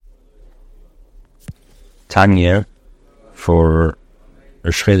Tanya for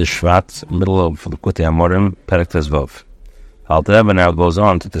Rosh Shvat, middle of Likutei Amarim, Perek Tezvav. Alter Rebbe now goes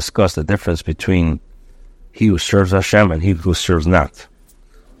on to discuss the difference between he who serves Hashem and he who serves not.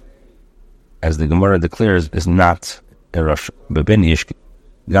 As the Gemara declares, is not a Rosh. Bebeni Ish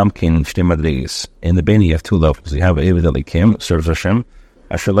Gamkin Shtei Madrigas. In the Beni you have two levels. You have Eved Elikim, serves Hashem,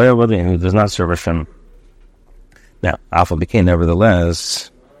 Asher Lo Yavadi, who does not serve Hashem. Now, Alpha became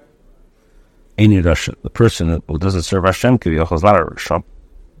nevertheless any Rosh. The person who doesn't serve Hashem, Kiviyachol, is not a Rosh.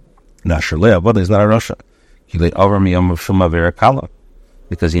 Now, Asher Lo Yavadi is not a Rosh.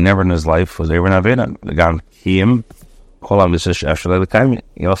 Because he never in his life was ever an Aveda.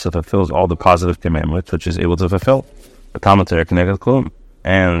 He also fulfills all the positive commandments which is able to fulfill. And with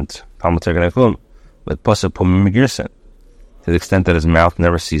Pasuk to the extent that his mouth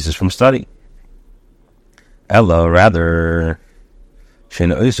never ceases from study. Ella, rather, he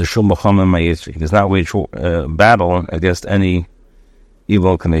does not wage battle against any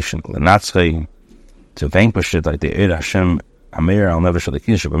evil inclination. To vanquish it like the Eid Hashem Amir al never shall the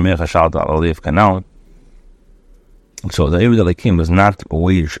kinship Amir Hashal Alif Kanal. So the Eid Elikim does not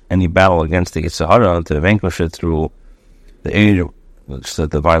wage any battle against the Yitzhahara to vanquish it through the Eid, which is the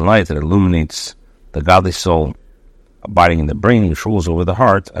divine light that illuminates the godly soul abiding in the brain, which rules over the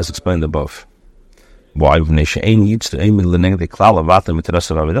heart, as explained above.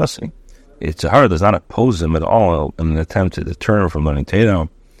 Yitzhahara does not oppose him at all in an attempt to deter him from learning Torah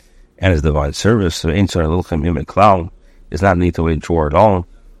and his divine service. So Cloud is not need to wage war at all.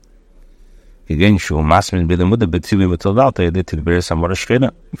 For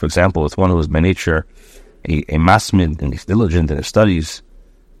example, it's one who is by nature a masmid and he's diligent in his studies,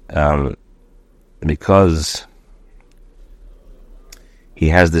 because he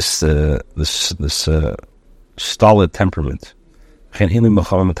has this stolid temperament. So he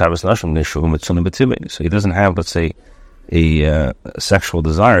doesn't have, let's say, a sexual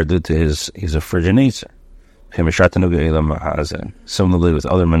desire due to his a frigid nature. Similarly with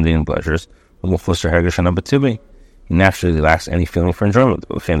other mundane pleasures, he naturally lacks any feeling for enjoyment.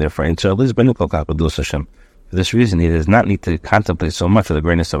 For this reason, he does not need to contemplate so much of the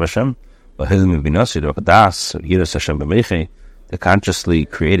greatness of Hashem, to consciously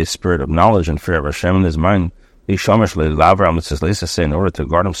create a spirit of knowledge and fear of Hashem in his mind, in order to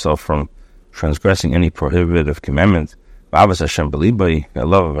guard himself from transgressing any prohibitive commandment. Love of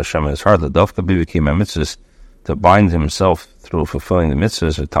Hashem in his heart, to bind himself through fulfilling the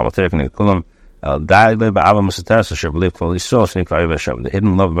mitzvahs. The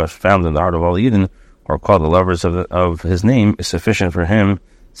hidden love found in the heart of all Eden, or called the lovers of his name, is sufficient for him,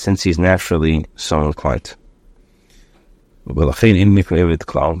 since he's naturally so inclined. So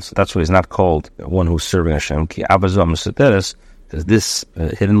that's why he's not called one who's serving Hashem. Because this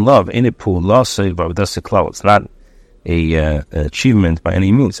hidden love, it's not an achievement by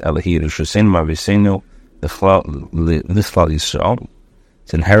any means. It's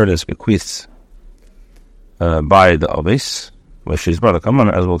inheritance bequeathed by the Abbas, which his brother Kaman,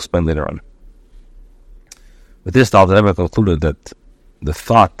 as we'll explain later on. With this, the Alter Rebbe concluded that the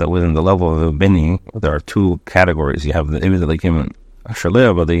thought that within the level of Beni, there are two categories. You have the Eved Elikim and Asher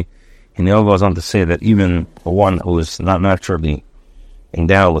Lo Yavadi. He now goes on to say that even one who is not naturally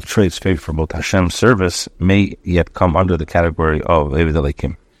endowed with traits favorable to Hashem's service may yet come under the category of Eved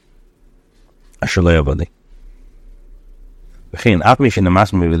Elikim, Asher Lo Yavadi.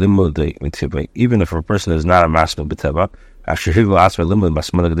 Even if a person is not a masmid b'teva,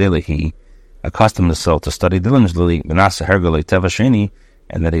 he accustomed himself to study diligently, and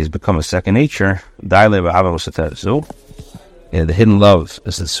that he's become a second nature. The hidden love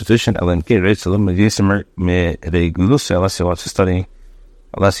is sufficient unless he wants to study,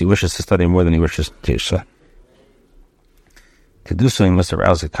 unless he wishes to study more than he wishes to teach. To do so, he must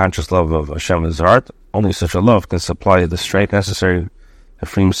arouse a conscious love of Hashem in his heart. Only such a love can supply the strength necessary to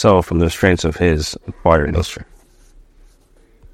free himself from the restraints of his acquired nature.